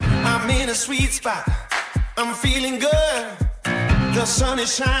I'm in a sweet spot. I'm feeling good. The sun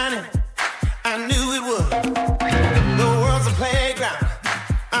is shining. I knew it would. The world's a playground.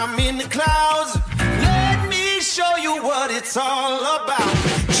 I'm in the clouds. Let me show you what it's all about.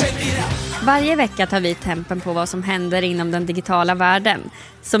 Check it out. Varje vecka tar vi tempen på vad som händer inom den digitala världen.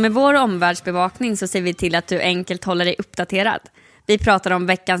 Så med vår omvärldsbevakning så ser vi till att du enkelt håller dig uppdaterad. Vi pratar om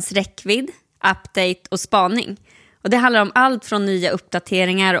veckans räckvidd, update och spaning. Och det handlar om allt från nya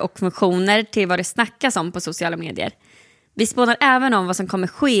uppdateringar och funktioner till vad det snackas om på sociala medier. Vi spånar även om vad som kommer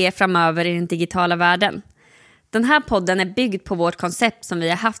ske framöver i den digitala världen. Den här podden är byggd på vårt koncept som vi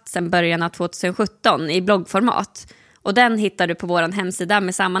har haft sedan början av 2017 i bloggformat. Och den hittar du på vår hemsida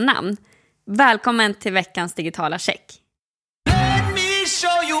med samma namn. Välkommen till veckans digitala check. Let me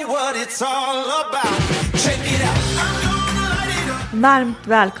show you what it's all about. Check it out. I'm gonna light it up. Varmt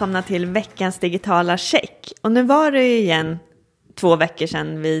välkomna till veckans digitala check. Och nu var det ju igen 2 veckor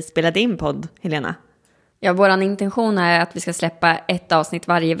sedan vi spelade in podd, Helena. Ja, vår intention är att vi ska släppa ett avsnitt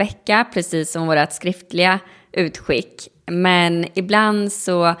varje vecka, precis som vårt skriftliga utskick. Men ibland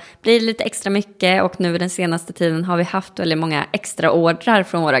så blir det lite extra mycket och nu den senaste tiden har vi haft väldigt många extra ordrar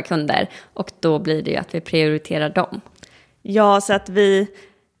från våra kunder. Och då blir det ju att vi prioriterar dem. Ja, så att vi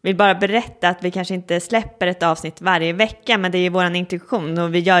vill bara berätta att vi kanske inte släpper ett avsnitt varje vecka, men det är ju vår intention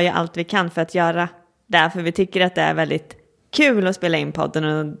och vi gör ju allt vi kan för att göra det. För vi tycker att det är väldigt kul att spela in podden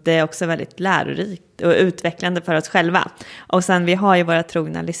och det är också väldigt lärorikt och utvecklande för oss själva. Och sen vi har ju våra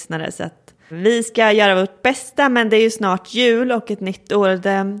trogna lyssnare så att vi ska göra vårt bästa, men det är ju snart jul och ett nytt år.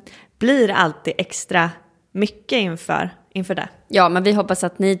 Det blir alltid extra mycket inför det. Ja, men vi hoppas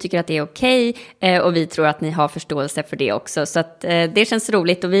att ni tycker att det är okej och vi tror att ni har förståelse för det också. Så att det känns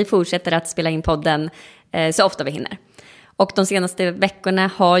roligt och vi fortsätter att spela in podden så ofta vi hinner. Och de senaste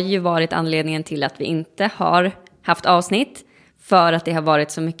veckorna har ju varit anledningen till att vi inte har haft avsnitt för att det har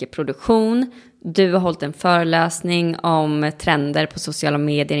varit så mycket produktion. Du har hållit en föreläsning om trender på sociala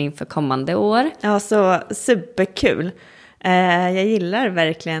medier inför kommande år. Ja, så superkul. Jag gillar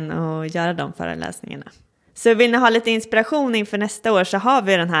verkligen att göra de föreläsningarna. Så vill ni ha lite inspiration inför nästa år så har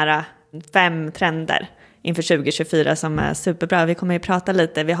vi den här 5 trender inför 2024 som är superbra. Vi kommer ju prata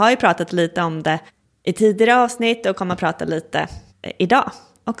lite. Vi har ju pratat lite om det i tidigare avsnitt och kommer att prata lite idag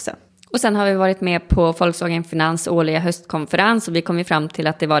också. Och sen har vi varit med på Volkswagen Finans årliga höstkonferens och vi kom ju fram till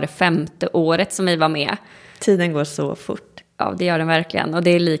att det var det 5:e året som vi var med. Tiden går så fort. Ja, det gör den verkligen. Och det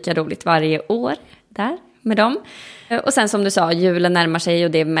är lika roligt varje år där med dem. Och sen som du sa, julen närmar sig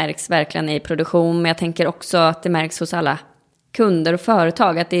och det märks verkligen i produktion. Men jag tänker också att det märks hos alla kunder och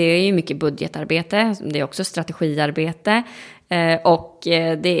företag att det är ju mycket budgetarbete. Det är också strategiarbete och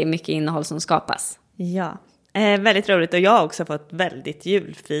det är mycket innehåll som skapas. Ja. Väldigt roligt och jag har också fått väldigt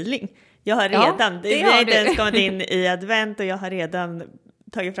julfeeling. Jag har redan, vi har inte ens kommit in i advent och jag har redan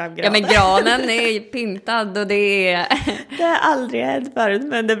tagit fram granen. Ja, men granen är pyntad och det är... Det har aldrig hänt förut,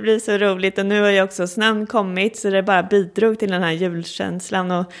 men det blir så roligt och nu har ju också snön kommit så det bara bidrog till den här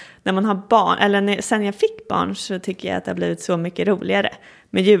julkänslan och när man har barn, eller sen jag fick barn så tycker jag att det har blivit så mycket roligare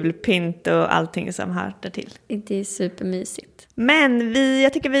med julpynt och allting som hör där till. Det är supermysigt. Men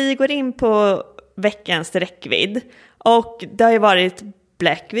jag tycker vi går in på veckans räckvidd. Och det har ju varit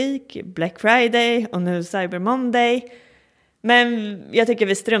Black Week, Black Friday och nu Cyber Monday. Men jag tycker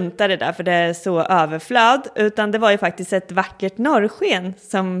vi struntar det där för det är så överflöd. Utan det var ju faktiskt ett vackert norrsken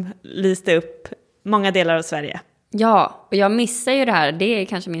som lyste upp många delar av Sverige. Ja, och jag missar ju det här. Det är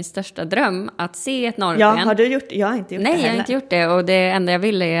kanske min största dröm att se ett norrsken. Ja, har du gjort det? Jag har inte gjort det heller. Nej, jag har inte gjort det och det enda jag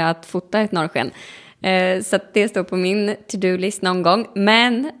vill är att fota ett norrsken. Så att det står på min to-do-list någon gång.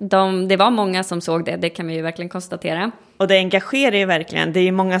 Men det var många som såg det kan vi ju verkligen konstatera. Och det engagerar ju verkligen. Det är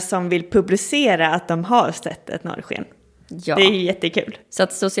ju många som vill publicera att de har sett ett norrsken. Ja. Det är ju jättekul. Så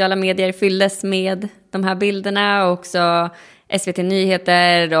att sociala medier fylldes med de här bilderna och också SVT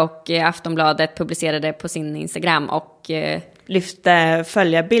Nyheter och Aftonbladet publicerade på sin Instagram och lyfte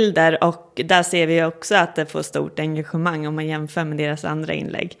följarbilder och där ser vi också att det får stort engagemang om man jämför med deras andra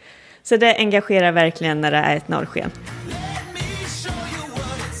inlägg. Så det engagerar verkligen när det är ett norrsken.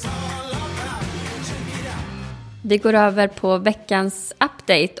 Vi går över på veckans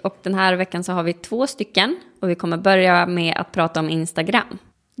update och den här veckan så har vi 2 stycken och vi kommer börja med att prata om Instagram.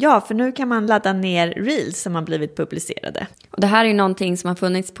 Ja, för nu kan man ladda ner reels som har blivit publicerade. Och det här är ju någonting som har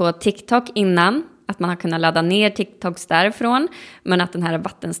funnits på TikTok innan, att man har kunnat ladda ner TikToks därifrån, men att den här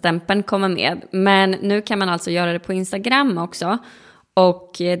vattenstämpeln kommer med. Men nu kan man alltså göra det på Instagram också.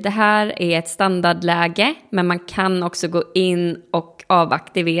 Och det här är ett standardläge, men man kan också gå in och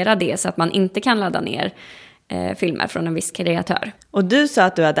avaktivera det så att man inte kan ladda ner filmer från en viss kreatör. Och du sa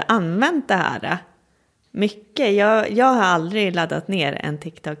att du hade använt det här Mycket. Jag har aldrig laddat ner en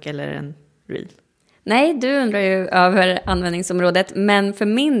TikTok eller en Reel. Nej, du undrar ju över användningsområdet. Men för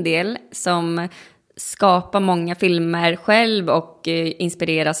min del som skapar många filmer själv och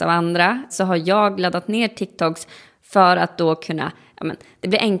inspireras av andra, så har jag laddat ner TikToks för att då kunna, det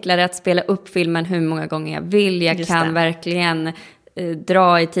blir enklare att spela upp filmen hur många gånger jag vill. Jag kan verkligen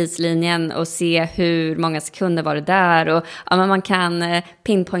dra i tidslinjen och se hur många sekunder var det där. Och man kan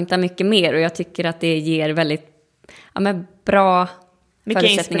pinpointa mycket mer, och jag tycker att det ger väldigt bra mycket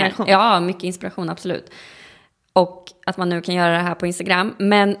inspiration. Ja, mycket inspiration, absolut. Och att man nu kan göra det här på Instagram.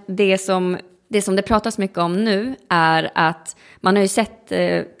 Men det som det pratas mycket om nu är att man har ju sett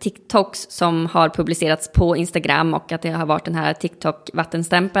TikToks som har publicerats på Instagram, och att det har varit den här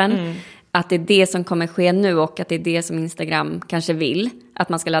TikTok-vattenstämpeln. Att det är det som kommer ske nu, och att det är det som Instagram kanske vill. Att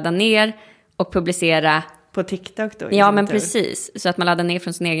man ska ladda ner och publicera på TikTok då? Ja, men precis. Så att man laddar ner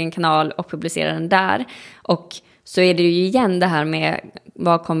från sin egen kanal och publicerar den där. Och så är det ju igen det här med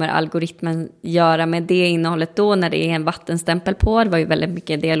vad kommer algoritmen göra med det innehållet då när det är en vattenstämpel på. Det var ju väldigt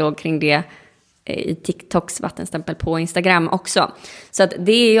mycket dialog kring det i TikToks vattenstämpel på Instagram också. Så att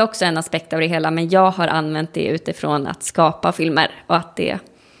det är ju också en aspekt av det hela, men jag har använt det utifrån att skapa filmer, och att det är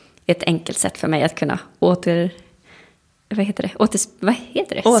ett enkelt sätt för mig att kunna återse. Ja,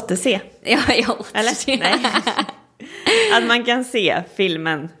 jag återse. Nej. Att man kan se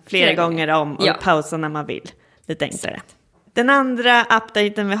filmen flera gånger om och pausa när man vill. Lite enklare. Den andra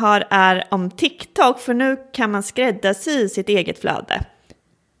updaten vi har är om TikTok, för nu kan man skräddarsy sitt eget flöde.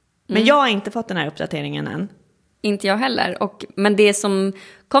 Men jag har inte fått den här uppdateringen än. Inte jag heller. Men det som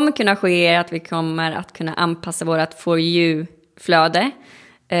kommer kunna ske är att vi kommer att kunna anpassa vårt For You-flöde.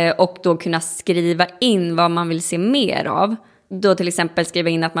 Och då kunna skriva in vad man vill se mer av. Då till exempel skriva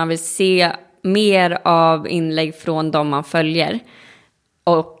in att man vill se mer av inlägg från de man följer.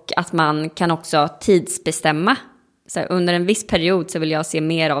 Och att man kan också tidsbestämma. Så under en viss period så vill jag se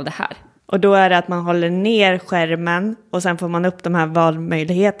mer av det här. Och då är det att man håller ner skärmen och sen får man upp de här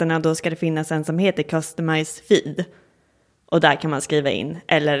valmöjligheterna. Och då ska det finnas en som heter Customize Feed. Och där kan man skriva in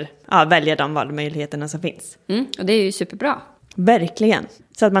eller välja de valmöjligheterna som finns. Och det är ju superbra. Verkligen.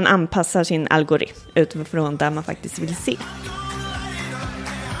 Så att man anpassar sin algoritm utifrån där man faktiskt vill se.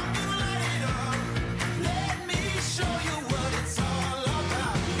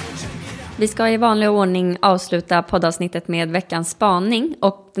 Vi ska i vanlig ordning avsluta poddavsnittet med veckans spaning.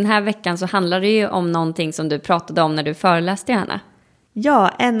 Och den här veckan så handlar det ju om någonting som du pratade om när du föreläste, Johanna.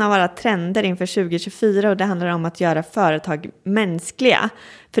 Ja, en av våra trender inför 2024, och det handlar om att göra företag mänskliga.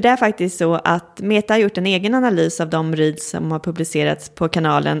 För det är faktiskt så att Meta har gjort en egen analys av de reels som har publicerats på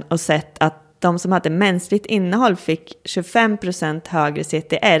kanalen och sett att de som hade mänskligt innehåll fick 25% högre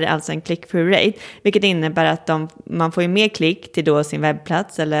CTR, alltså en click-through rate, vilket innebär att man får ju mer klick till då sin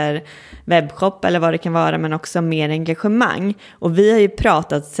webbplats eller webbshop eller vad det kan vara, men också mer engagemang. Och vi har ju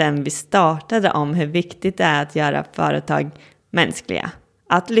pratat sedan vi startade om hur viktigt det är att göra företag mänskliga.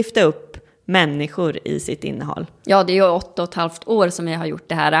 Att lyfta upp människor i sitt innehåll. Ja, det är ju 8,5 år som vi har gjort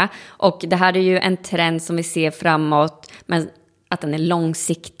det här. Och det här är ju en trend som vi ser framåt, men att den är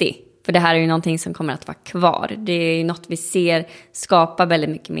långsiktig. För det här är ju någonting som kommer att vara kvar. Det är ju något vi ser skapa väldigt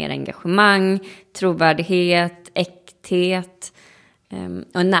mycket mer engagemang, trovärdighet, äkthet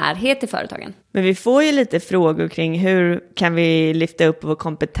och närhet i företagen. Men vi får ju lite frågor kring hur kan vi lyfta upp vår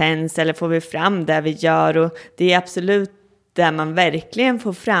kompetens eller får vi fram det vi gör, och det är absolut där man verkligen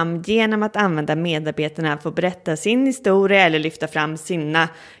får fram genom att använda medarbetarna för att berätta sin historia eller lyfta fram sina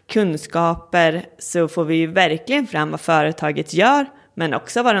kunskaper, så får vi ju verkligen fram vad företaget gör men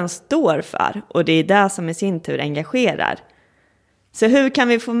också vad de står för, och det är det som i sin tur engagerar. Så hur kan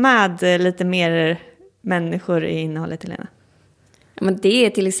vi få med lite mer människor i innehållet, Helena? Men det är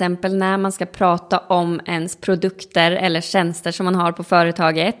till exempel när man ska prata om ens produkter eller tjänster som man har på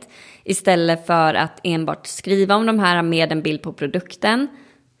företaget. Istället för att enbart skriva om de här med en bild på produkten,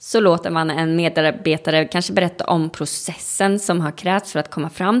 så låter man en medarbetare kanske berätta om processen som har krävts för att komma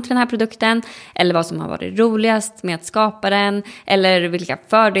fram till den här produkten. Eller vad som har varit roligast med att skapa den. Eller vilka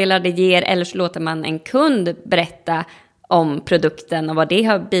fördelar det ger. Eller så låter man en kund berätta om produkten och vad det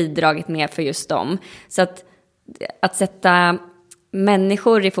har bidragit med för just dem. Så att sätta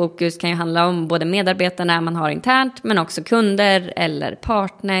människor i fokus kan ju handla om både medarbetarna man har internt, men också kunder eller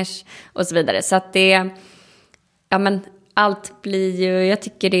partners och så vidare. Så att allt blir ju, jag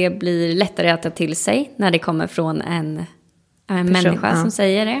tycker det blir lättare att ta till sig när det kommer från en människa som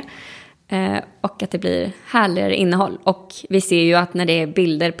säger det. Och att det blir härligare innehåll. Och vi ser ju att när det är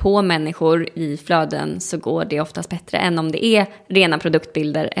bilder på människor i flöden så går det oftast bättre än om det är rena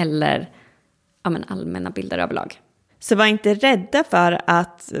produktbilder eller allmänna bilder överlag. Så var inte rädda för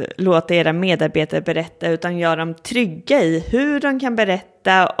att låta era medarbetare berätta, utan gör dem trygga i hur de kan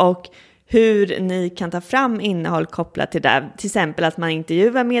berätta och hur ni kan ta fram innehåll kopplat till det. Till exempel att man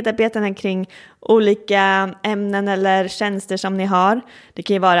intervjuar medarbetarna kring olika ämnen eller tjänster som ni har. Det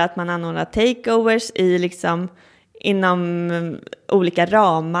kan ju vara att man anordnar takeovers inom olika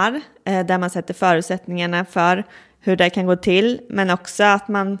ramar där man sätter förutsättningarna för hur det kan gå till. Men också att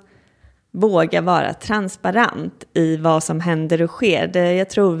man vågar vara transparent i vad som händer och sker. Jag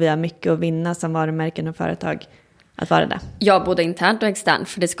tror vi har mycket att vinna som varumärken och företag att vara det. Ja, både internt och externt,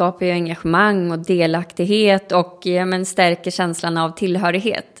 för det skapar ju engagemang och delaktighet och stärker känslan av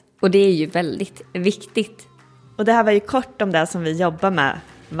tillhörighet. Och det är ju väldigt viktigt. Och det här var ju kort om det som vi jobbar med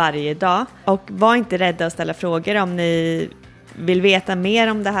varje dag. Och var inte rädda att ställa frågor om ni vill veta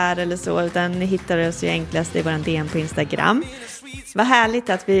mer om det här eller så, utan ni hittar oss ju enklast i vår DM på Instagram. Vad härligt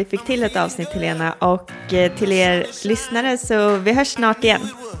att vi fick till ett avsnitt, Helena, och till er lyssnare, så vi hörs snart igen.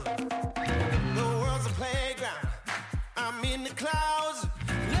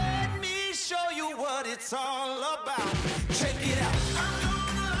 Let me show you what it's all about. Check it